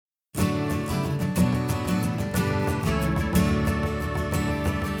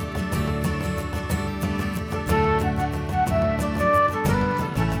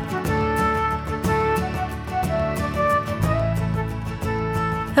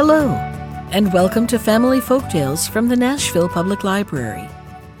Hello, and welcome to Family Folktales from the Nashville Public Library.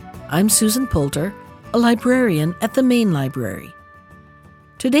 I'm Susan Poulter, a librarian at the Main Library.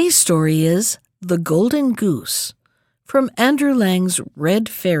 Today's story is The Golden Goose, from Andrew Lang's Red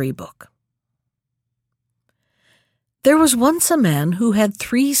Fairy Book. There was once a man who had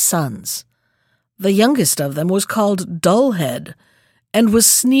 3 sons. The youngest of them was called Dullhead, and was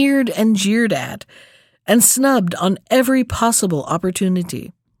sneered and jeered at, and snubbed on every possible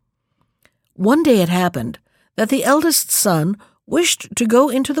opportunity. One day it happened that the eldest son wished to go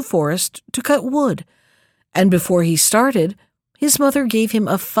into the forest to cut wood, and before he started, his mother gave him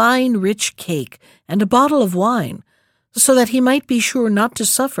a fine rich cake and a bottle of wine, so that he might be sure not to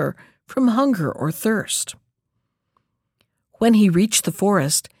suffer from hunger or thirst. When he reached the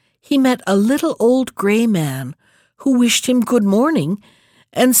forest, he met a little old gray man who wished him good morning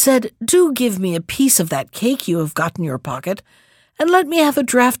and said, "Do give me a piece of that cake you have got in your pocket, and let me have a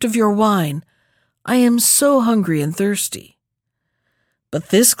draught of your wine. I am so hungry and thirsty." But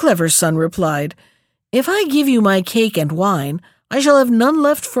this clever son replied, "If I give you my cake and wine, I shall have none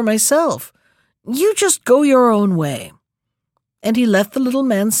left for myself. You just go your own way." And he left the little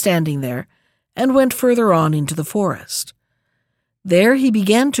man standing there and went further on into the forest. There he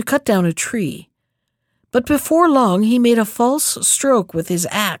began to cut down a tree. But before long he made a false stroke with his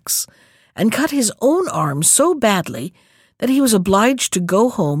axe and cut his own arm so badly that he was obliged to go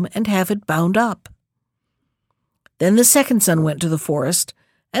home and have it bound up. Then the second son went to the forest,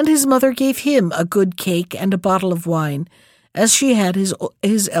 and his mother gave him a good cake and a bottle of wine, as she had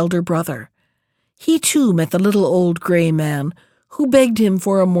his elder brother. He too met the little old gray man, who begged him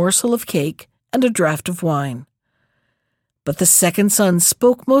for a morsel of cake and a draught of wine. But the second son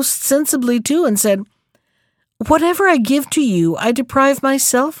spoke most sensibly too, and said, "Whatever I give to you, I deprive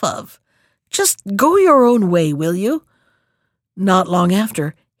myself of. Just go your own way, will you?" Not long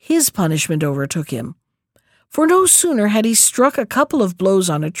after, his punishment overtook him. For no sooner had he struck a couple of blows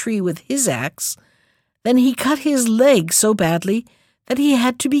on a tree with his axe than he cut his leg so badly that he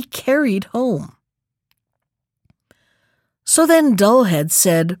had to be carried home. So then Dullhead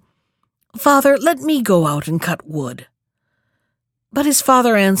said, "Father, let me go out and cut wood." But his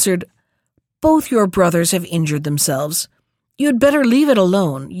father answered, "Both your brothers have injured themselves. You had better leave it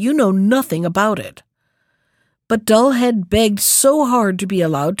alone. You know nothing about it." But Dullhead begged so hard to be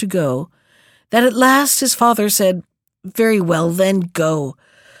allowed to go that at last his father said, "Very well, then go.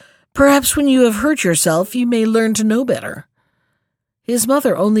 Perhaps when you have hurt yourself, you may learn to know better." His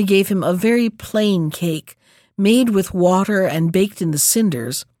mother only gave him a very plain cake, made with water and baked in the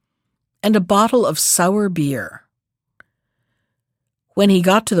cinders, and a bottle of sour beer. When he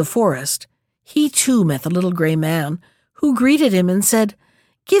got to the forest, he too met the little gray man, who greeted him and said,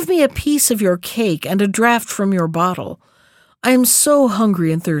 "Give me a piece of your cake and a draught from your bottle. I am so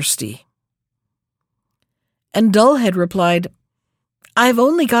hungry and thirsty." And Dullhead replied, "I've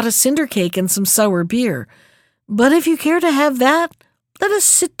only got a cinder cake and some sour beer, but if you care to have that, let us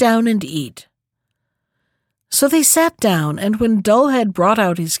sit down and eat." So they sat down, and when Dullhead brought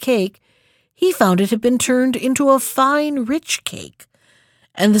out his cake, he found it had been turned into a fine, rich cake,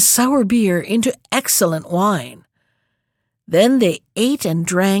 and the sour beer into excellent wine. Then they ate and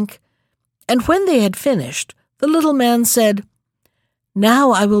drank, and when they had finished, the little man said,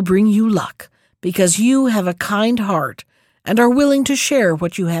 "Now I will bring you luck, because you have a kind heart and are willing to share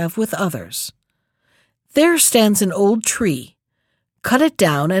what you have with others. There stands an old tree. Cut it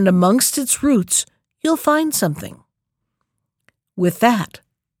down, and amongst its roots you'll find something." With that,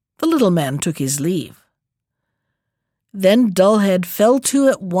 the little man took his leave. Then Dullhead fell to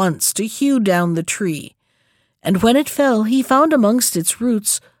at once to hew down the tree, and when it fell he found amongst its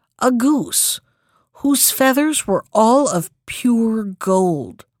roots a goose, whose feathers were all of pure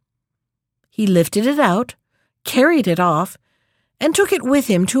gold. He lifted it out, carried it off, and took it with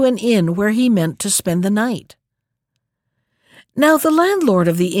him to an inn where he meant to spend the night. Now the landlord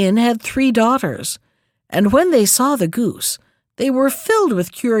of the inn had 3 daughters, and when they saw the goose, they were filled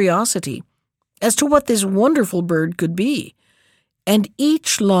with curiosity as to what this wonderful bird could be, and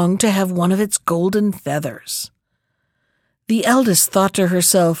each longed to have one of its golden feathers. The eldest thought to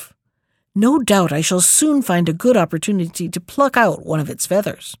herself, "No doubt I shall soon find a good opportunity to pluck out one of its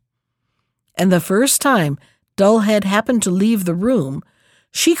feathers." And the first time Dullhead happened to leave the room,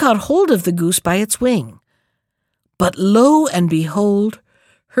 she caught hold of the goose by its wing. But lo and behold,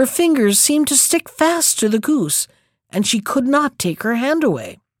 her fingers seemed to stick fast to the goose, and she could not take her hand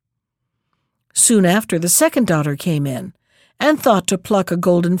away. Soon after, the second daughter came in, and thought to pluck a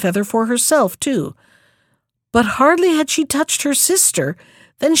golden feather for herself too. But hardly had she touched her sister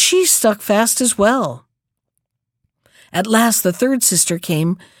than she stuck fast as well. At last the third sister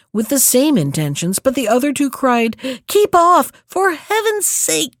came with the same intentions, but the other two cried, "Keep off! For heaven's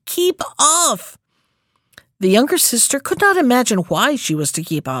sake, keep off!" The younger sister could not imagine why she was to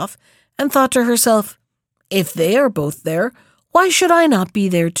keep off, and thought to herself, "If they are both there, why should I not be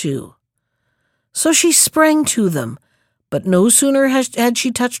there too?" So she sprang to them, but no sooner had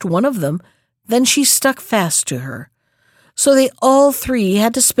she touched one of them than she stuck fast to her. So they all three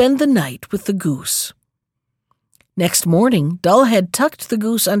had to spend the night with the goose. Next morning, Dullhead tucked the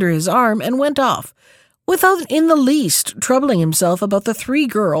goose under his arm and went off, without in the least troubling himself about the three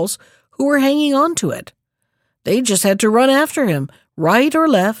girls who were hanging on to it. They just had to run after him, right or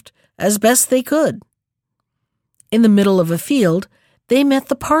left, as best they could. In the middle of a field, they met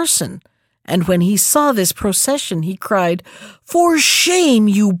the parson, and when he saw this procession, he cried, "For shame,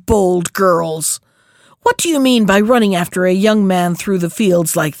 you bold girls! What do you mean by running after a young man through the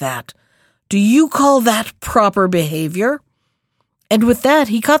fields like that? Do you call that proper behavior?" And with that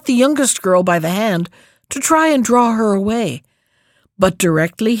he caught the youngest girl by the hand to try and draw her away. But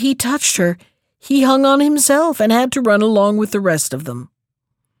directly he touched her, he hung on himself and had to run along with the rest of them.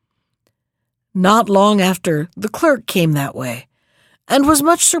 Not long after, the clerk came that way, and was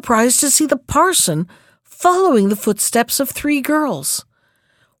much surprised to see the parson following the footsteps of three girls.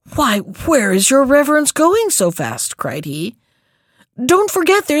 "Why, where is your reverence going so fast?" cried he. "Don't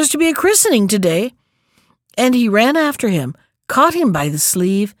forget there's to be a christening today." And he ran after him, caught him by the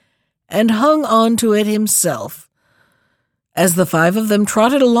sleeve, and hung on to it himself. As the five of them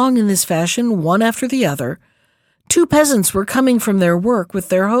trotted along in this fashion, one after the other, two peasants were coming from their work with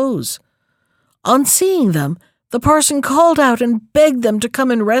their hoes. On seeing them, the parson called out and begged them to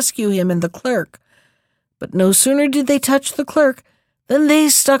come and rescue him and the clerk. But no sooner did they touch the clerk than they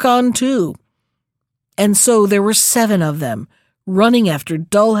stuck on too. And so there were 7 of them, running after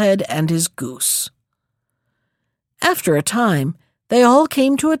Dullhead and his goose. After a time, they all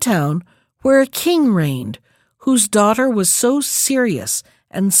came to a town where a king reigned, whose daughter was so serious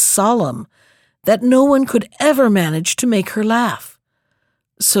and solemn that no one could ever manage to make her laugh.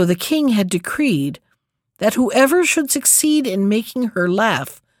 So the king had decreed that whoever should succeed in making her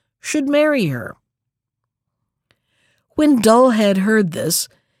laugh should marry her. When Dullhead heard this,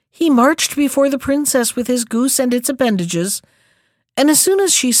 he marched before the princess with his goose and its appendages, and as soon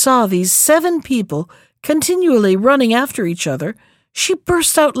as she saw these 7 people continually running after each other, she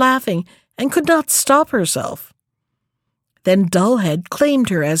burst out laughing and could not stop herself. Then Dullhead claimed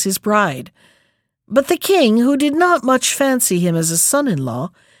her as his bride, but the king, who did not much fancy him as a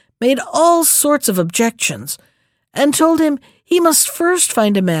son-in-law, made all sorts of objections, and told him he must first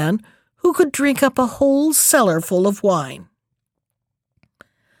find a man who could drink up a whole cellar full of wine.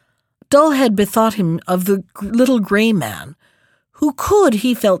 Dullhead bethought him of the little grey man, who could,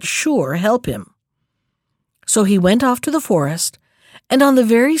 he felt sure, help him. So he went off to the forest, and on the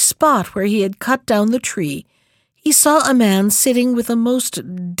very spot where he had cut down the tree, he saw a man sitting with a most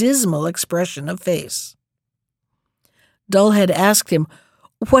dismal expression of face. Dullhead asked him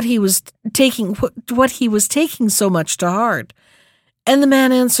what he was taking so much to heart, and the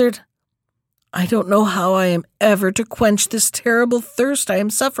man answered, "I don't know how I am ever to quench this terrible thirst I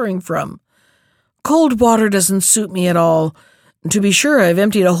am suffering from. Cold water doesn't suit me at all. To be sure, I've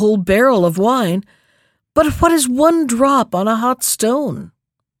emptied a whole barrel of wine, but what is one drop on a hot stone?"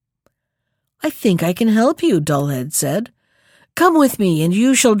 "I think I can help you," Dullhead said. "Come with me, and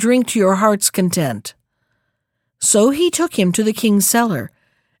you shall drink to your heart's content." So he took him to the king's cellar,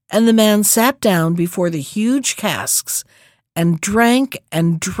 and the man sat down before the huge casks and drank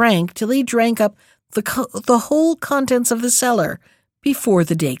till he drank up the whole contents of the cellar before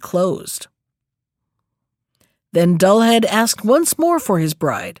the day closed. Then Dullhead asked once more for his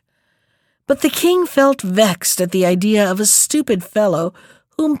bride, but the king felt vexed at the idea of a stupid fellow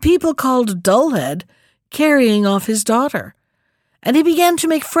whom people called Dullhead carrying off his daughter, and he began to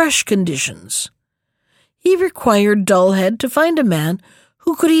make fresh conditions. He required Dullhead to find a man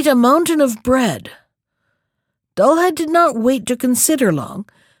who could eat a mountain of bread. Dullhead did not wait to consider long,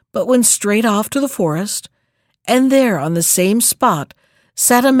 but went straight off to the forest, and there on the same spot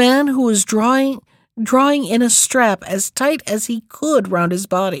sat a man who was drawing in a strap as tight as he could round his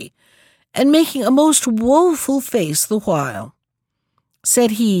body, and making a most woeful face the while.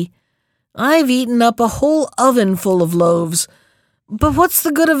 Said he, "I've eaten up a whole oven full of loaves, but what's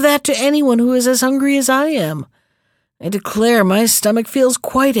the good of that to anyone who is as hungry as I am? I declare my stomach feels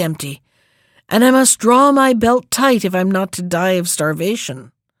quite empty, and I must draw my belt tight if I'm not to die of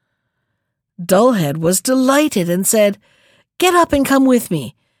starvation." Dullhead was delighted and said, "Get up and come with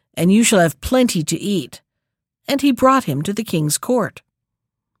me, and you shall have plenty to eat." And he brought him to the king's court.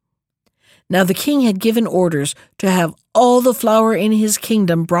 Now the king had given orders to have all the flour in his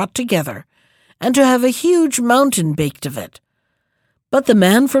kingdom brought together, and to have a huge mountain baked of it. But the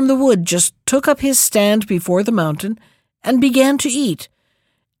man from the wood just took up his stand before the mountain and began to eat,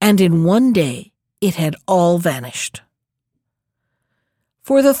 and in one day it had all vanished.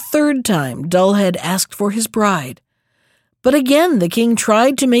 For the third time Dullhead asked for his bride, but again the king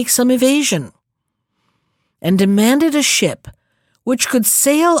tried to make some evasion, and demanded a ship which could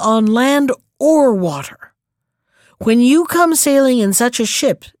sail on land or water. "When you come sailing in such a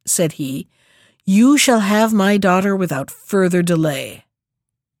ship," said he, "you shall have my daughter without further delay."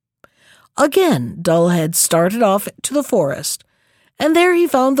 Again Dullhead started off to the forest, and there he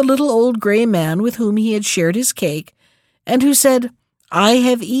found the little old grey man with whom he had shared his cake, and who said, "I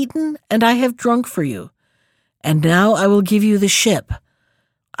have eaten and I have drunk for you, and now I will give you the ship.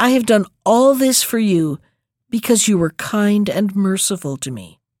 I have done all this for you because you were kind and merciful to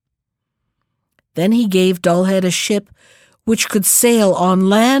me." Then he gave Dullhead a ship which could sail on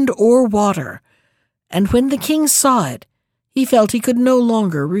land or water, and when the king saw it, he felt he could no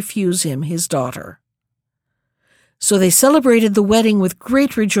longer refuse him his daughter. So they celebrated the wedding with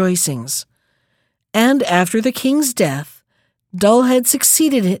great rejoicings, and after the king's death, Dullhead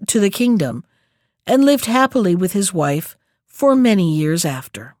succeeded to the kingdom and lived happily with his wife for many years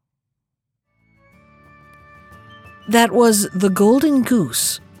after. That was The Golden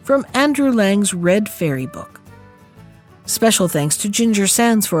Goose from Andrew Lang's Red Fairy Book. Special thanks to Ginger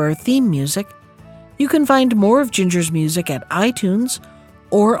Sands for our theme music. You can find more of Ginger's music at iTunes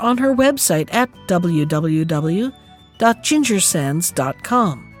or on her website at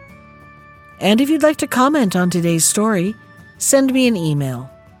www.gingersands.com. And if you'd like to comment on today's story, send me an email.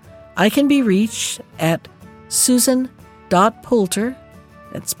 I can be reached at susan.poulter,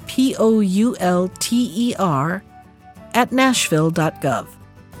 that's Poulter, @nashville.gov.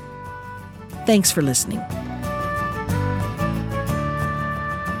 Thanks for listening.